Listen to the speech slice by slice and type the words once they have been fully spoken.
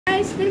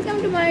Welcome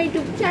to my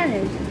YouTube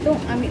channel. তো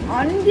আমি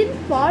অনেকদিন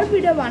পর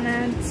ভিডিও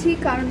বানাচ্ছি,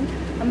 কারণ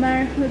আমার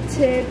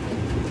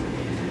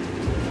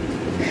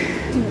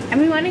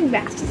আমি অনেক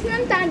ব্যস্ত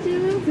ছিলাম, তার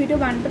জন্য ভিডিও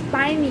বানাতে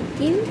পারিনি,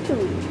 কিন্তু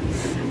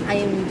আই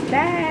এম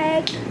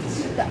ব্যাক।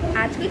 তো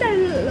আজকে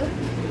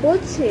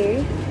হচ্ছে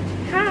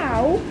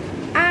হাউ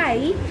আই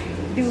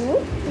ডু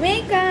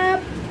মেকআপ।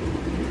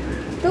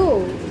 তো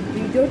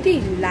ভিডিওটি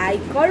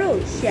লাইক করো,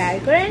 শেয়ার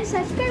করো অ্যান্ড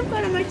সাবস্ক্রাইব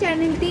করো আমার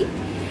চ্যানেলটি।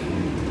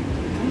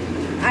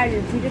 আর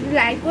ভিডিওটি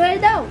লাইক করে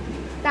দাও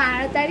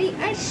তাড়াতাড়ি,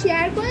 আর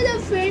শেয়ার করে দাও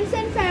ফ্রেন্ডস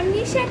অ্যান্ড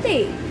ফ্যামিলির সাথে।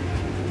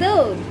 তো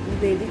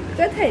দেরি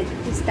কোথায়,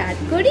 স্টার্ট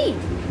করি।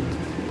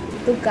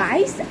 তো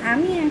গাইস,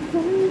 আমি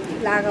এখন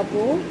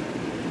লাগাবো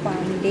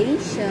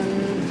ফাউন্ডেশন।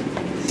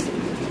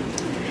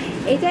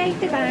 এটা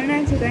একটা কারণ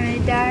আছে, কারণ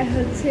এটা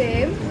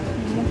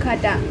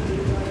মুখাটা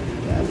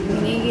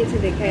ভেঙে গিয়েছে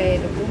দেখে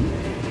এরকম,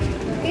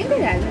 কিন্তু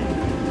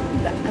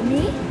আমি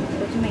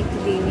প্রথমে একটু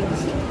দিয়ে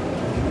নিচ্ছি।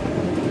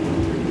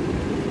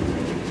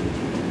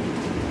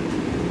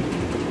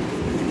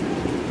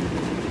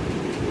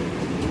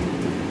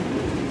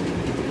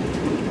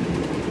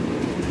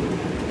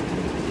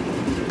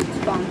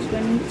 স্পঞ্জ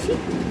করে নিচ্ছি।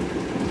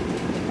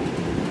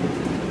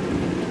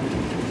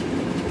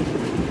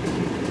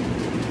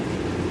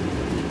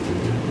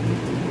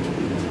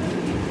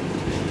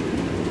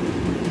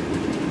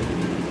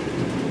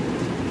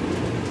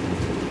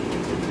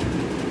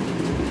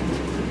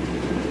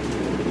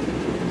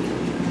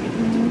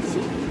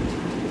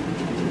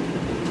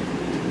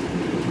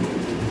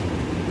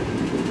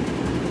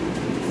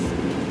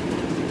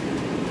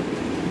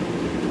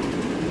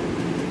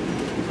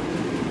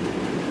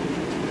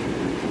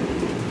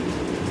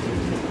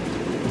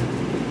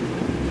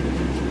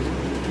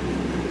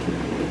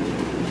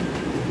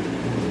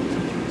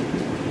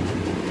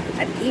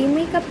 আর এই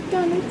মেকআপটা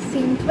অনেক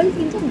সিম্পল,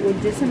 কিন্তু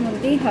গোর্জিয়াসের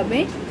মধ্যেই হবে।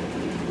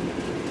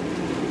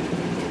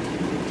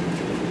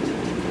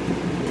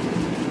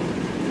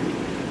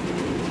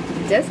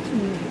 জাস্ট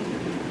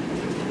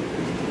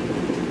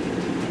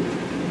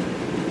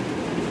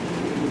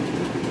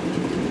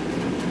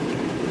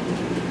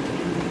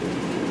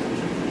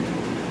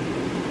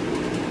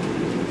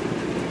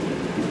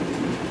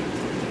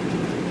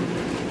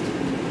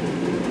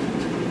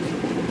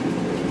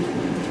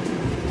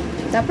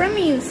তারপর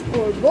আমি ইউজ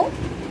করব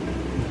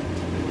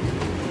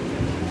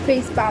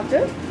ফেস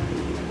পাউডার।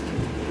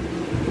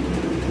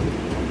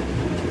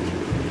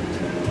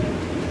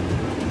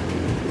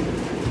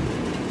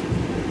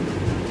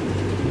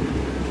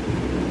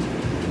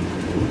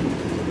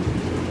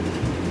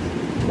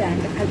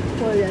 ব্যান্ডটা খালি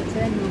পড়ে যাচ্ছে,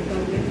 নো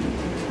প্রবলেম।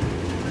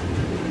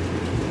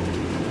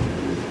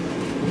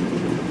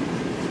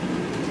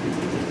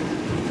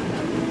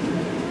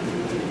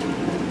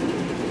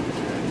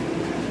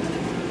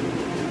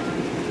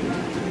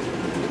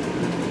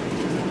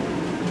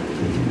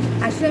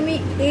 আসলে আমি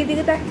এই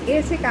দিকে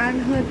তাকিয়েছি, কারণ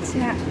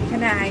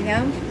এখানে আয়না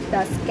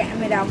প্লাস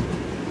ক্যামেরা,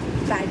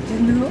 তার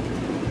জন্য।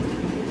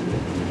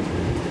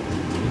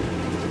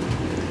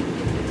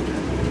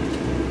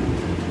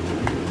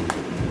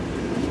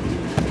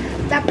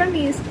 তারপর আমি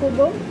ইউজ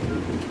করবো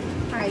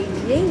আই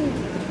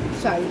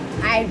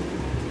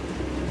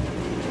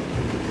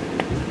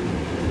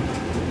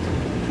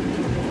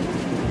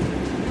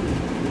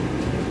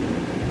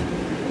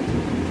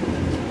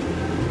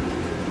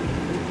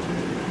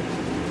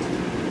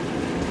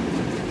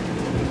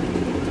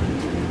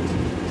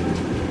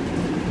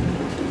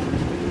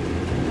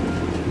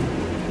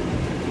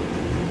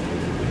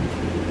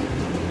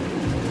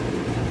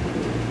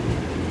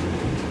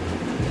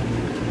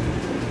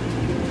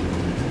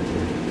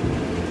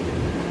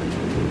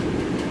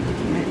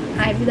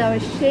আইব্রো দেওয়া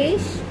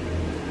শেষ।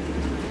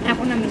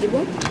 এখন আমি দেবো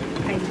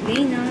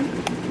আইলাইনার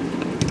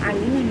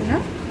না,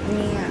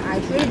 আমি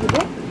আইশ্যাডো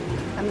দেবো।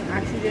 আমি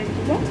আইশ্যাডো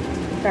দেবো,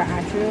 তার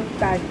আইশ্যাডো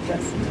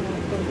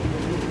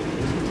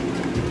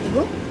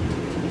দেবো।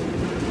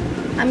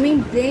 আমি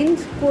ব্লেন্ড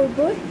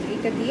করবো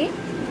এটা দিয়ে।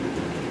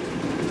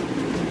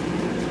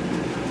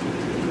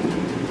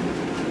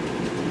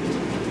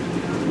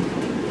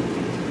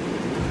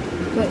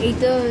 তো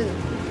এইটা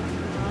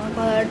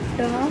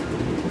কালারটা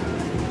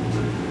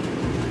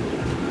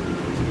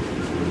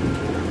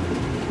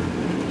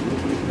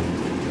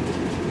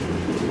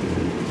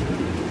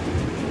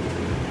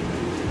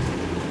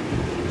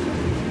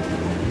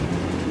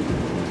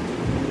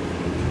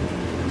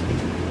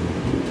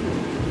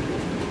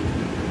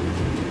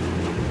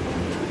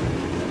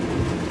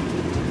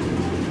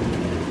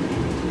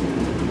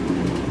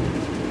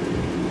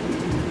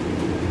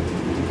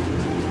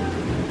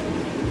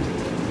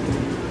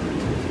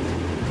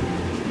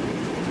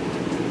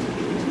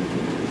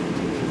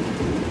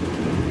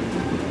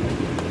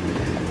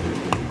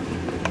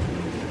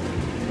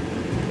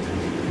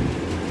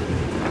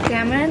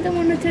ক্যামেরাতে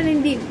মনে হচ্ছে অনেক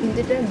ডিপ, কিন্তু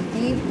এটা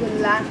ডিপ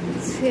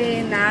লাগছে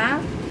না।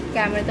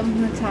 ক্যামেরাতে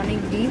মনে হচ্ছে অনেক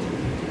ডিপ,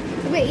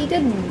 তবে এইটা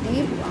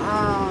ডিপ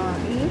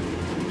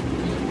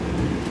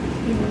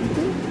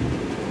কিন্তু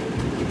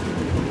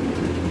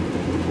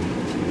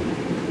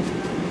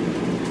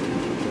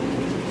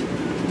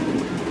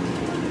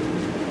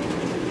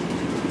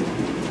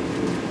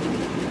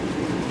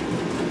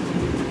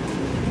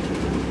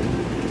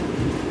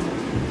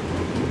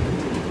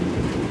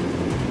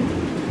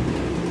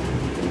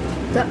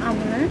তো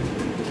আমার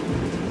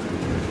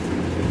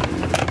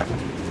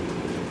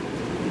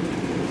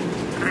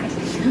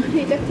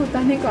এটা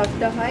কোথায়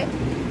করতে হয়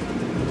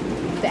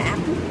তো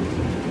এখন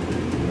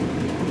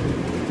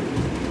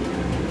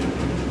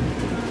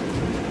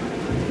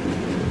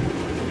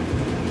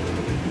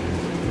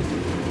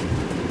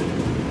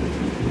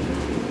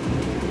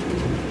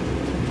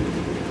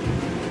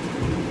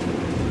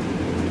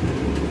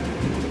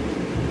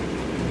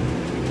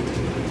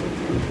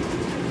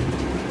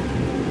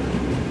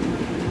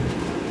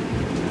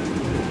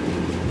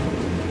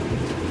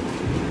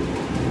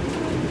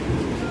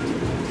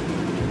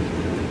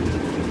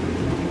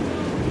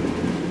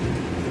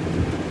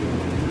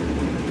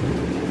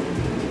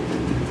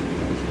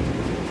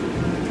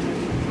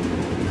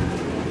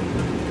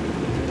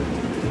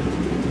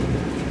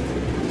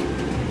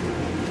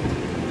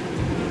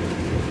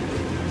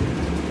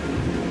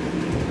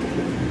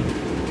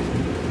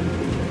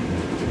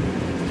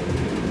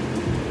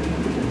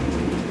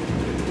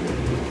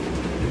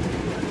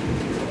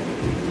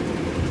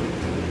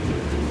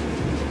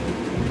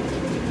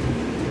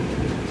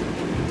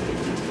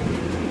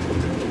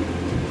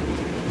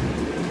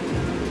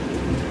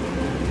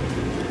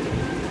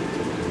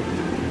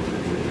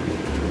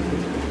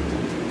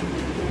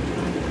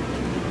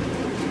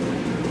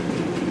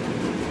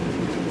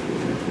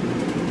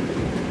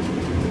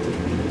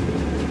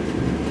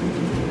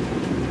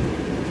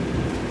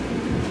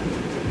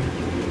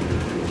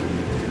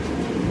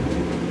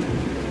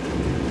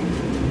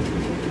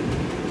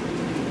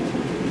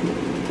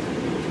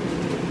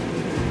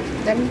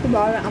আমি তো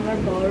বড় আমার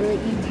বড়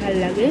ই ভাল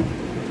লাগে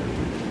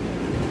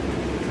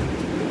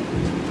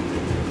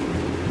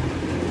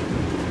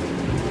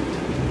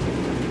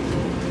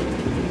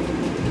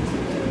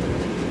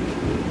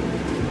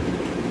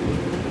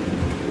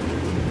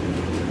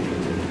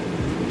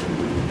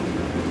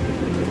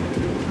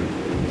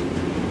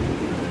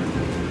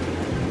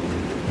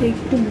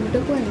একটু মোটা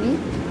করে নি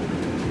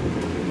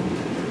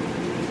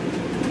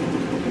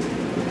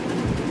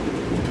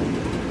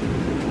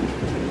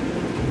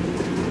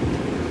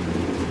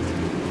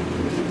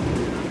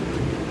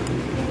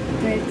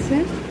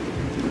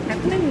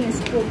এখন আমি ইউজ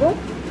করবো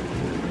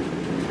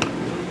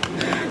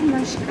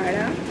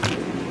মাস্কারা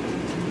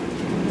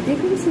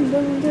দেখুন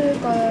সিম্পল মধ্যে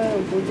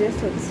গোজেস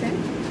হচ্ছে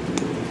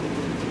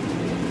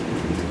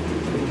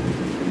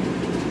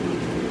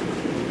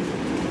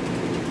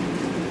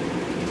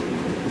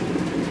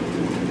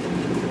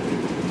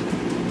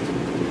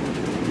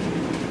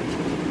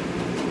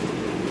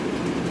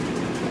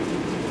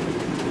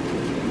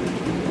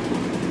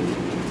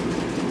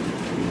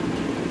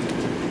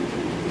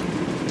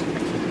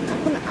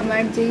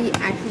আমার যেই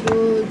আইশ্যাডো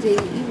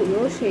যেই ইগুলো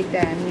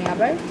সেটা আমি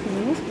আবার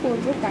ইউজ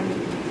করবো কানে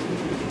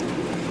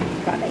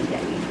কালাই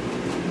জানি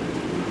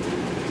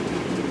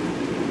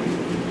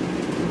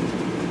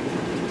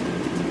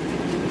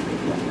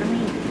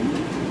আমি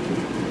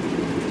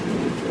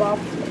পপ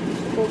ইউজ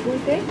করবো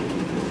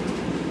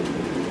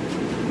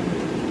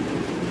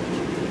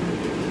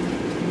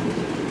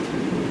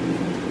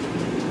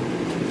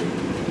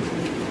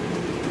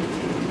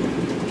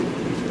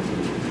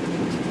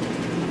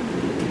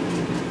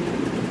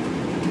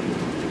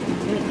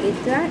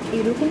এটা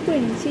এরকম করে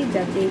নিচ্ছি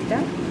যাতে এটা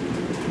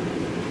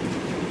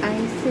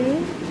আইসের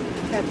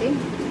সাথে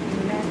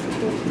ম্যাচ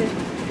করতে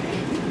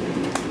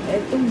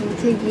একদম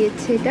মুছে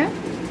গিয়েছে এটা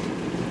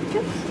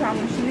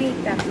সমস্যা নেই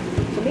এটা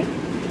করে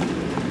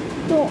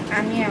তো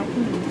আমি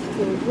এখন ইউজ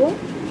করবো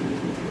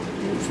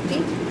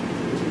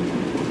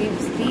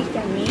লিপস্টিক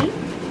আমি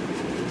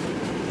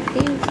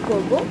ইউজ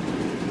করবো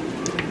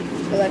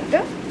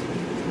কালারটা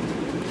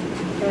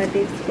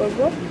ইউজ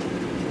করবো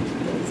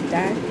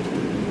স্টার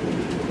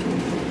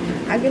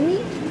আগে আমি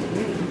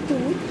একটু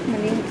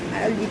মানে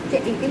লিপটা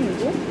এঁকে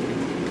নেব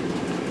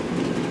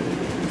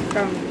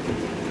কারণ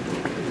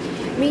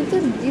আমি তো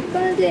ডিপ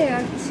কালার দিয়ে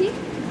রাখছি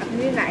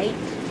আপনি লাইট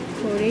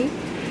করেই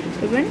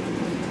করবেন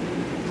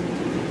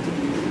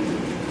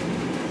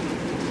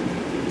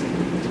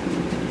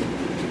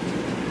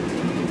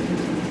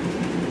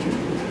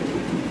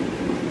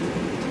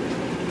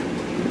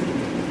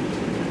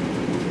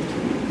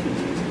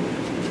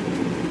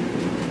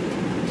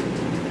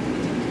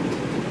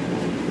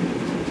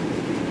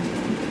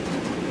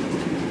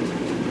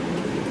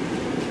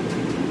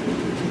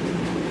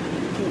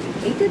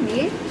এইটা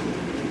দিয়ে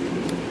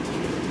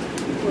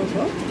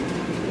করবো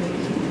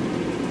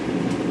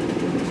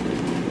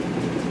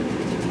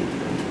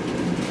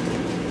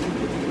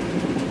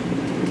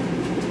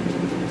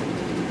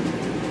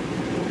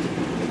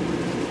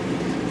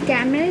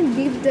ক্যামেরায়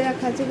ডিপ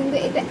দেখাচ্ছে কিন্তু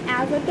এটা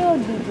এতটাও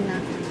ডিপ না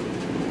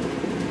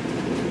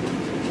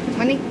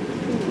মানে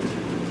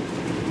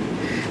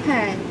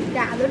হ্যাঁ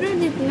এটা এতটাও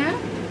ডিপ না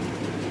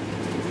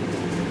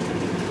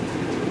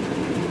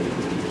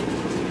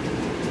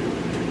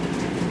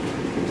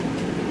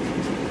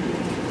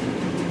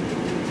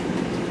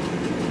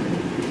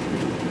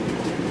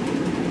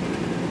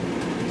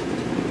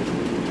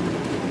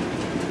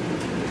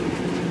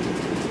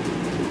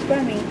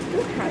আমি একটু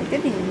হালকা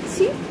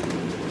দিয়েছি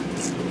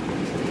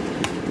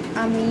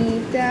আমি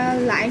এটা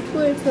লাইট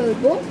করে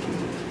ফেলবো,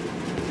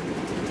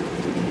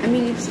 আমি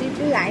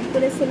লিপস্টিকটা লাইট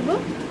করে ফেলবো।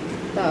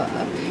 তো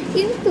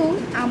কিন্তু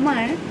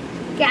আমার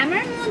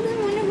ক্যামেরার মধ্যে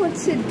মনে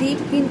হচ্ছে ডিপ,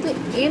 কিন্তু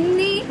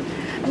এমনি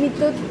আমি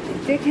তো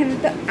এখানে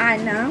তো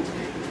আয়না,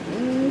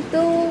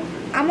 তো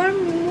আমার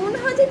মনে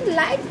হয় যে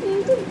লাইট,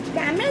 কিন্তু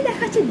ক্যামেরা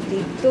দেখাচ্ছে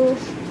ডিপ। তো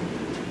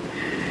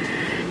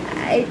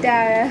এটা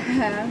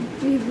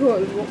কি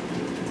বলবো,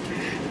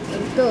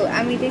 তো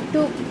আমি এটা একটু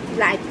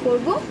লাইট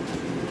করব।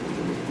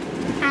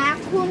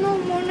 এখনো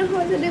মনে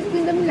হয় যে ডিপ,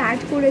 কিন্তু আমি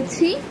লাইট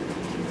করেছি,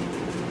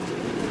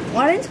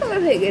 অরেঞ্জ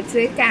কালার হয়ে গেছে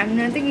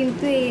ক্যামেরাতে,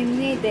 কিন্তু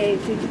এমনি এটা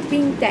একটু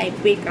পিঙ্ক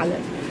টাইপের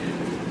কালার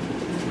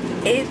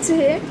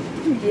এসে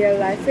রিয়েল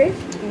লাইফে,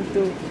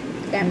 কিন্তু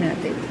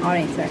ক্যামেরাতে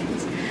অরেঞ্জ অরেঞ্জ।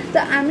 তো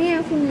আমি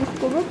এখন ইউজ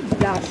করবো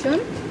ব্লাশন।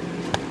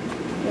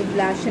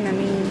 ব্লাশন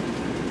আমি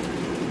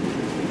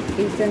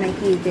এটা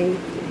নাকি এটা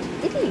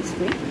ইউজ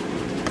করি।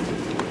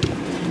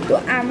 তো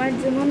আমার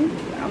যেমন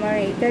আমার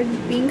এটা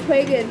পিঙ্ক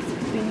হয়ে গেছে,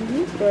 পিঙ্ক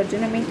তোর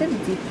জন্য আমি এটা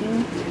ডিপিং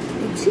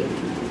দিচ্ছি।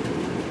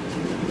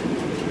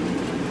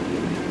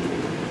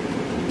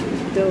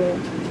 তো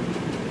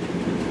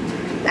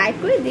লাইট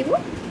করে দিব,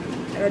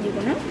 আরও দিব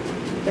না,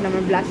 কারণ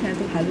আমার ব্লাশ না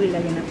তো ভালোই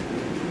লাগে না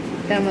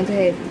তার মধ্যে,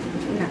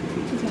 না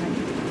কিছু হয়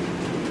না।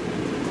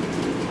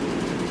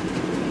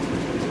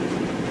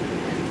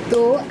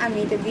 তো আমি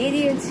এটা দিয়ে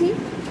দিয়েছি।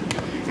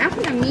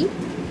 এখন আমি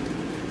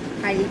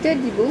হাইলাইটার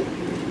দিব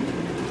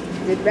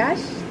যে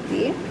ব্রাশ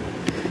দিয়ে।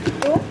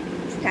 তো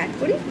স্টার্ট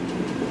করি।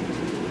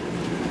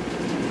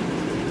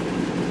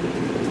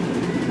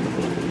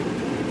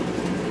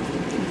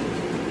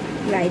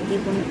 লাইট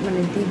দিব,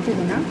 মানে ডিপ দিব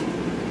না,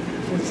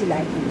 বলছি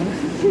লাইট দিব না,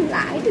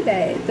 লাইট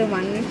দেয় তো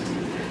মানুষ।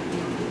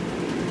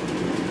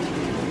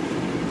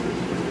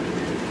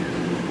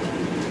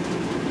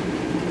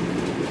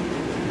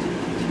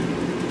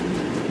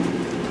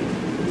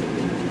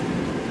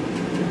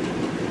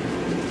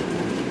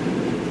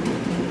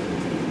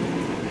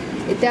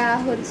 এটা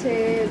হচ্ছে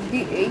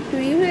একটু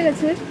হয়ে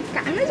গেছে,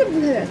 ক্যামেরা যে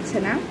বোঝা যাচ্ছে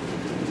না,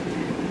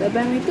 তবে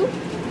আমি একটু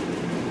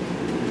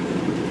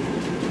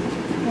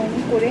হোম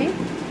করে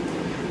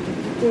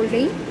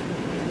করলেই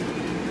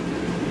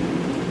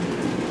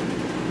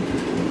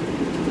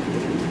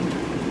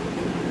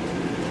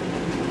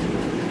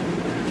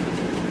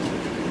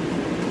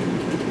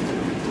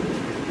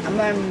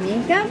আমার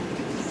মেকআপ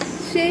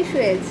শেষ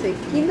হয়েছে,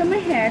 কিন্তু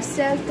আমার হেয়ার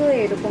স্টাইল তো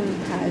এরকম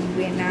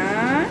থাকবে না,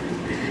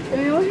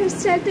 আমি আমার হেয়ার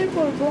স্টাইলটা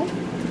করবো।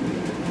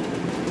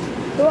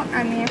 তো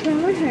আমি এখন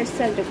আমার হেয়ার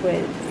স্টাইলটা করে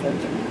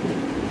ফেলবো।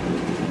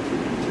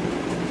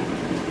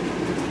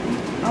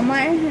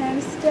 আমার হেয়ার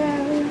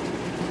স্টাইল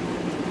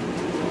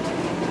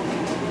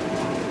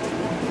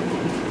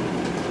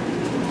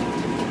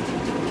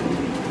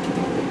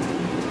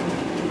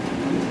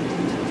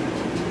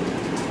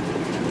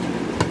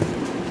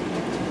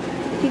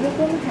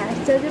কিরকম হেয়ার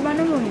স্টাইল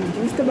বানাবো আমি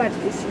বুঝতে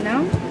পারতেছি না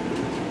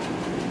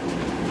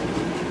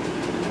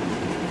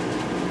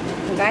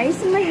গাইস।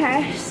 আমার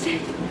হেয়ার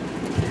স্টাইল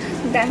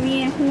আমি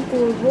এখন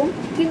করবো,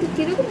 কিন্তু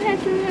কিরকম হেয়ার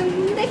স্টাইল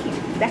দেখি,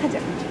 দেখা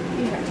যাক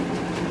কি হয়।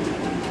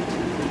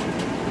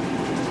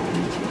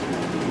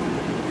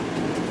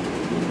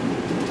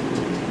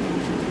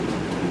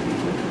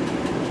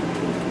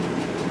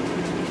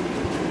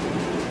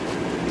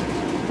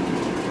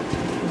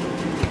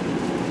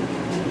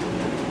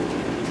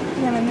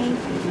 আমি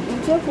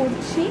পূজা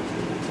করছি,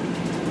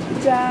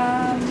 যা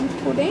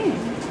করে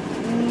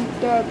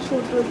একটা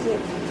ছোট যে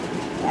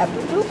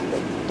এতটুক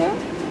একটা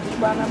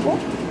বানাবো,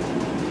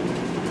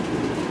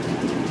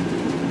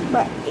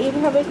 বা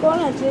এভাবে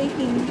করা যায়,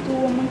 কিন্তু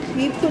আমার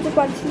ক্লিপ করতে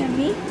পারছি না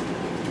আমি।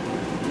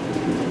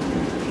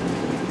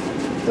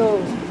 তো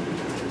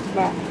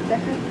বা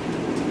দেখা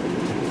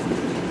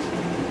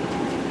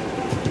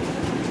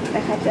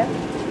যাক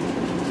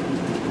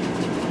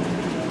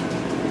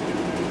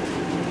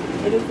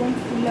এরকম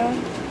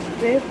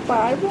ফুলাতে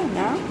পারবো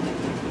না।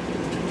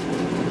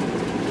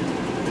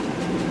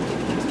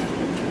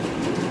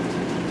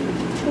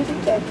 ছোট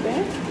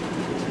টাইপের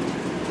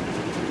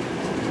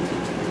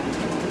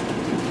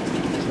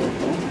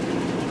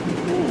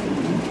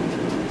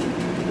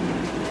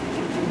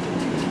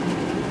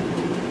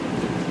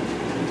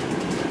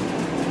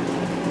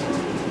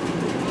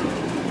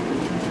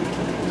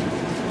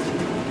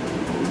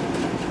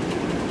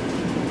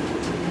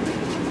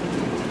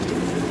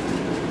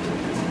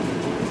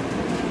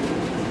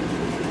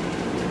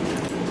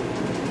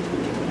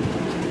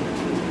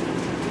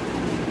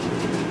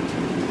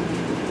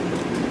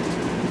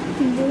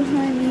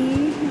হয়নি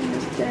হেয়ার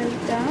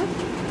স্টাইলটা।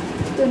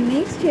 তো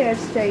নেক্সট হেয়ার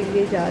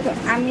স্টাইলে যাওয়া, তো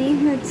আমি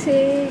হচ্ছে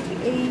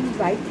এই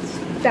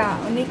হোয়াইটটা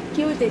অনেক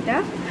কিউট,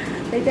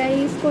 এটা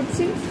ইউজ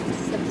করছি।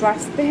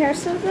 ফার্স্ট হেয়ার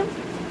স্টাইলটা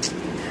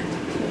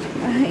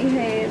হয়ে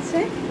গেছে,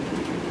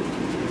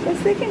 তো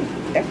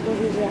সেকেন্ডটা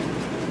করে যা।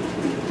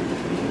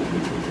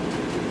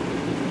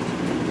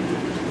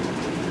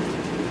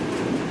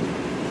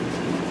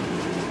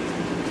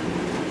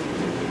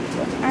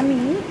 আমি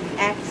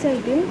এক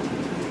সাইডে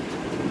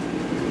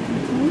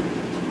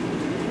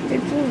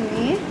একটু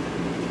নিয়ে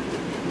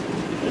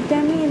এটা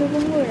আমি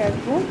এরকম করে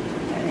রাখবো,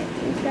 মানে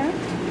একটা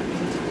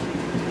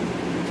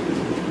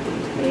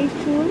এই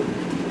চুল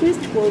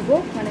টুইস্ট করব,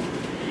 মানে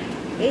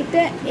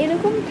এটা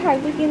এরকম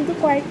থাকবে কিন্তু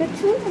কয়েকটা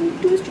চুল আমি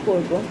টুইস্ট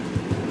করব,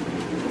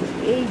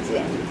 এই যে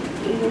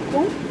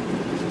এরকম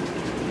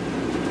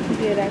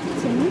দিয়ে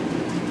রাখছি আমি।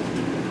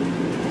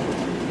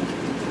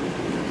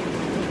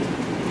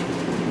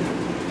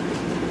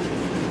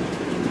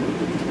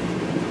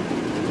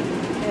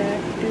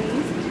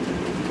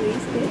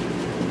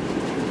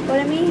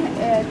 পরে আমি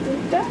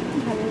চুলটা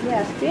ভালোভাবে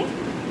আসতে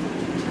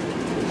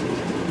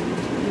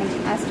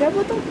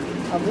তো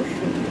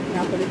অবশ্যই,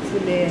 না করে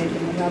চুলে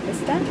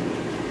অবস্থা।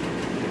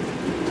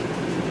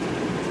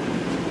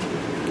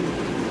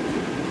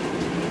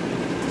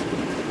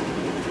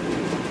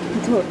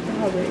 ধরতে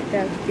হবে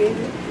এটাকে।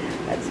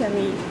 আচ্ছা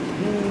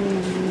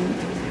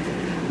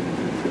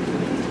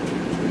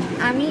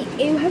আমি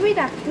এইভাবেই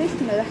রাখতে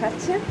সুন্দর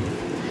দেখাচ্ছে,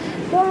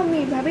 তো আমি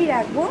এইভাবেই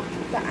রাখবো।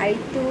 তো আর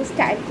একটু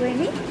স্টাইল করে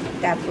নিই,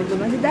 তারপর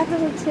তোমাকে দেখা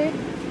হচ্ছে।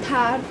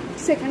 থার্ড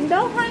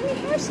সেকেন্ডটাও হয়নি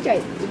হেয়ার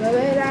স্টাইল,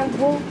 এভাবে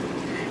রাখবো।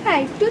 হ্যাঁ,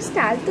 একটু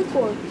স্টাইল তো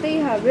করতেই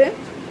হবে।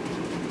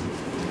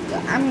 তো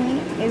আমি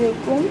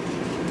এরকম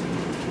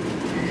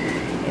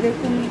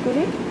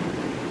করে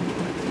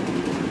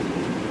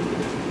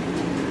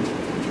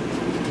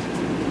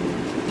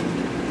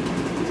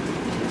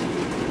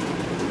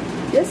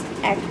জাস্ট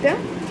একটা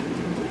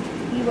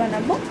কি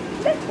বানাবো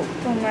দেখো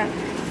তোমরা।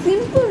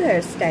 সিম্পল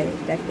হেয়ার স্টাইল,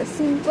 একটা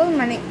সিম্পল,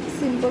 মানে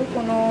সিম্পল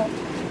কোনো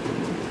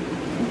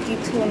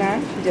কিছু না,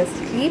 জাস্ট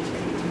ক্লিপ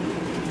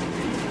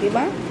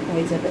দিবা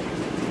হয়ে যাবে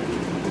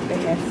একটা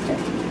হেয়ার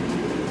স্টাইল।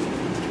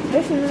 এটা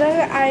সুন্দর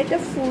লাগে। আর এটা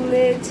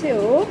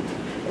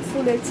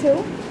ফুলেছেও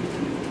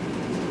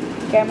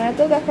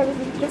ক্যামেরাতেও দেখা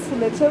যাচ্ছে এটা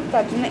ফুলেছেও,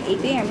 তার জন্য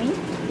এটাই আমি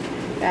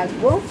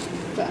রাখবো।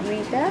 তো আমি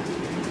এটা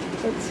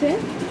হচ্ছে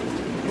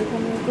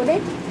এরকম করে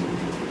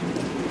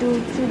একটু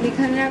চুল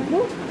এখানে রাখবো,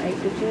 আর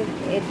একটু চুল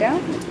এটা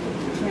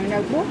এখানে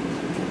রাখবো,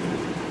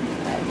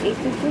 আর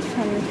একটু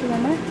সামনে চুল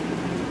আমার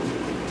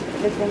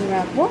এরকম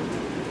রাখবো।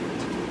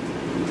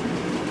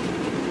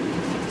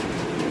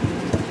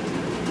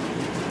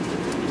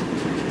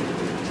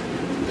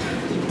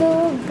 তো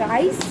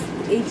গাইস,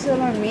 এই ছিল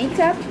আমার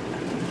মেকআপ।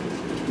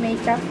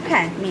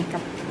 হ্যাঁ,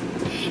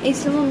 এই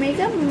ছিল আমার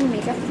মেকআপ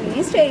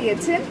ফিনিশড হয়ে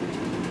গেছে।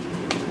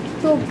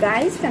 তো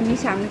গাইস, আমি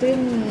সামনে থেকে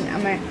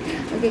আমার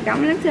ওকে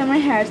কেমন লাগছে, আমার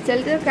হেয়ার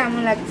স্টাইলটা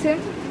কেমন লাগছে,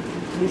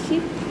 বেশি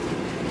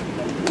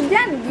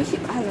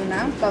ভালো না,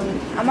 কারণ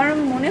আমার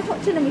মনে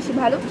হচ্ছে না বেশি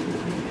ভালো।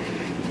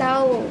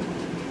 তাও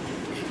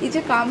এই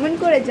যে কমেন্ট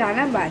করে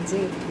জানাবা যে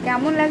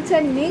কেমন লাগছে,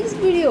 আর নেক্সট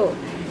ভিডিও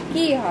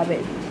কি হবে।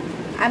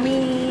 আমি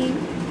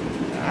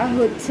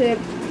হচ্ছে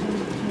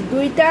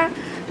দুইটা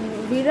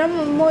ভিডিওর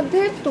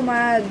মধ্যে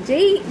তোমার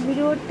যেই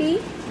ভিডিওটি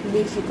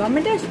বেশি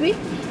কমেন্ট আসবে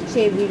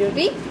সেই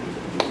ভিডিওটি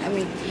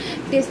আমি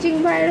টেস্টিং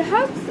ভাইরাল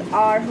হাবস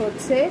আর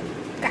হচ্ছে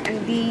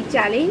candy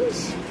challenge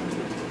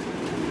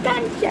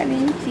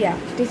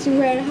testing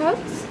viral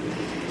hubs.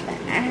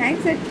 হ্যাঁ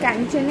স্যার,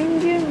 ক্যান্ডি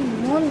চ্যালেঞ্জের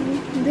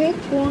মধ্যে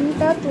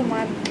কোনটা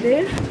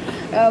তোমাদের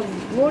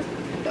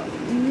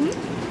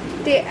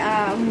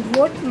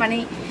ভোট মানে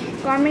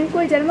কমেন্ট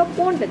করে জানাবো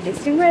কোনটা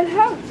টেস্টিং ভাইরাল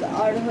হাবস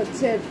আর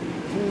হচ্ছে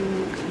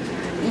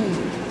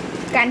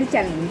ক্যান্ডি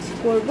চ্যালেঞ্জ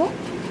করবো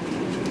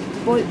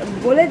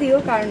বলে দিও,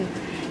 কারণ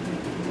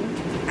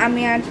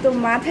আমি আর তো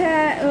মাথায়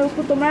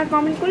তোমরা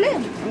কমেন্ট করলে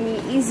আমি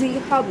ইজি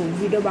হব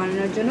ভিডিও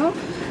বানানোর জন্য।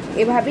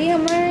 এভাবেই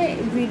আমার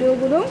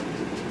ভিডিওগুলো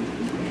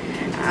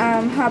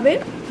হবে।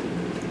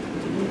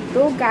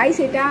 তো গাইস,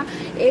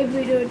 এই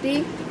ভিডিওটি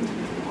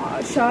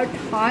শর্ট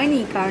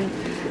হয়নি, কারণ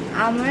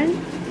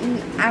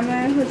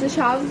আমার হচ্ছে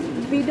সব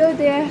ভিডিও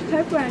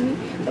দেখার পর আমি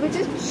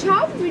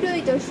সব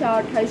ভিডিওই তো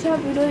শর্ট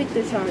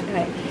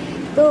হয়,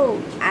 তো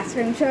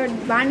স্ক্রিনশট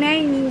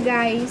বানাইনি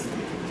গাইস।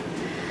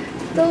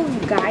 তো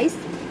গাইস,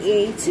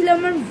 এই ছিল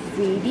আমার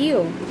ভিডিও।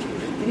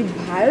 যদি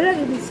ভালো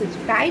লাগে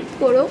সাবস্ক্রাইব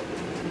করো।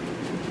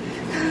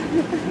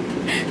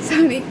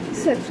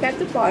 সাবস্ক্রাইব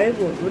তো পরে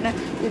বলবো না,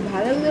 যদি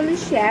ভালো লাগে তাহলে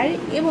শেয়ার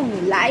এবং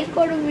লাইক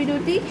করো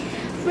ভিডিওটি,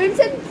 ফ্রেন্ডস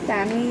অ্যান্ড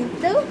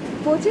ফ্যামিলিতেও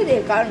পৌঁছে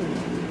দেয়, কারণ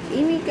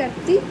এই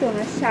মেকআপটি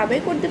তোমরা সবাই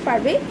করতে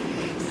পারবে।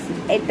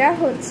 এটা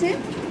হচ্ছে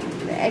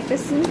একটা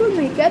সিম্পল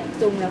মেকআপ,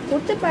 তোমরা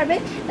করতে পারবে,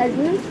 তার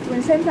জন্য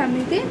ফ্রেন্ডস অ্যান্ড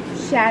ফ্যামিলিতে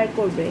শেয়ার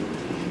করবে।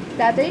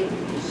 তাতে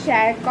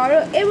শেয়ার করো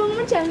এবং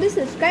আমার চ্যানেলটি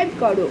সাবস্ক্রাইব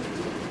করো।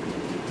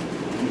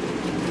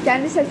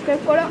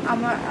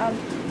 আমার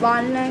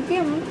 1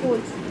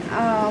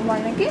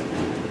 লাখে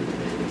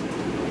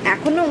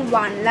এখনো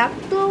 1 লাখ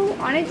তো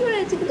অনেক দূর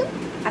আছে, কিন্তু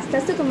আস্তে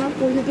আস্তে তোমরা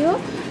পৌঁছে দিও।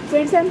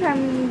 ফ্রেন্ডস অ্যান্ড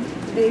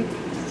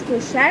ফ্যামিলিকে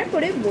শেয়ার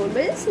করে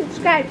বলবে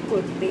সাবস্ক্রাইব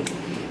করতে।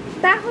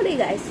 তাহলে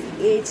গাইস,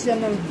 এই ছিল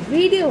আমার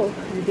ভিডিও।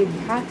 যদি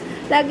ভালো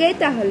লাগে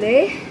তাহলে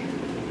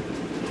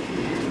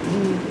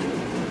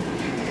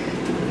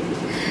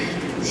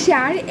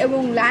শেয়ার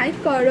এবং লাইক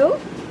করো,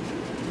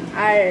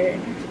 আর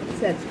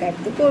সাবস্ক্রাইব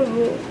তো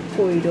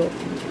কইরো।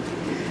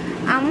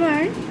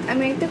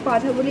 আমি একটা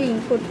কথা বলে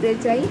করতে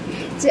চাই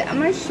যে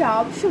আমার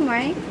সব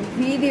সময়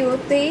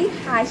ভিডিওতেই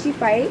হাসি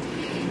পায়,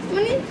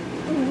 মানে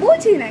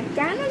বুঝি না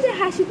কেন যে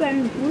হাসি পায়,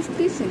 আমি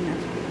বুঝতেছি না।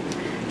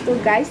 তো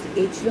গাইস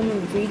এই ছিল আমার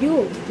ভিডিও।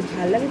 যদি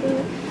ভালো লাগে তো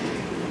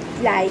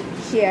লাইক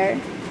শেয়ার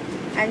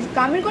অ্যান্ড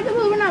কমেন্ট করতে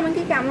বলবো না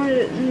আমাকে কেমন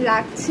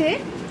লাগছে।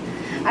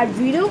 আর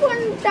ভিডিও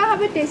কোনটা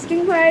হবে, টেস্টিং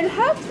ভাইরাল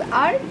হাবস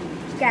আর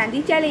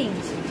ক্যান্ডি চ্যালেঞ্জ।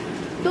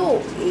 তো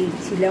এই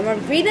ছিল আমার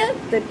ভিডিও।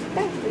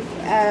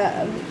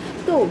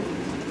 তো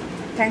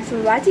thanks for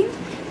watching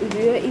this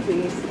video. If you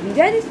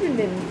enjoy this video,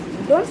 then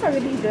don't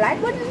forget to hit the like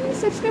button and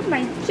subscribe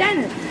my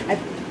channel at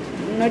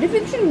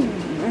notification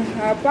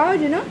পাওয়ার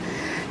জন্য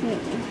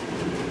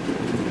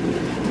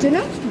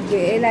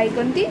bell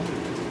আইকনটি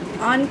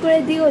on করে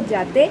দিও,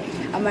 যাতে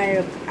আমার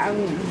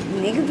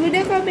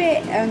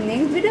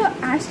নেক্সট ভিডিও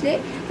আসলে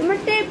তোমরা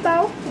টেপ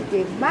পাও।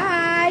 Okay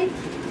bye.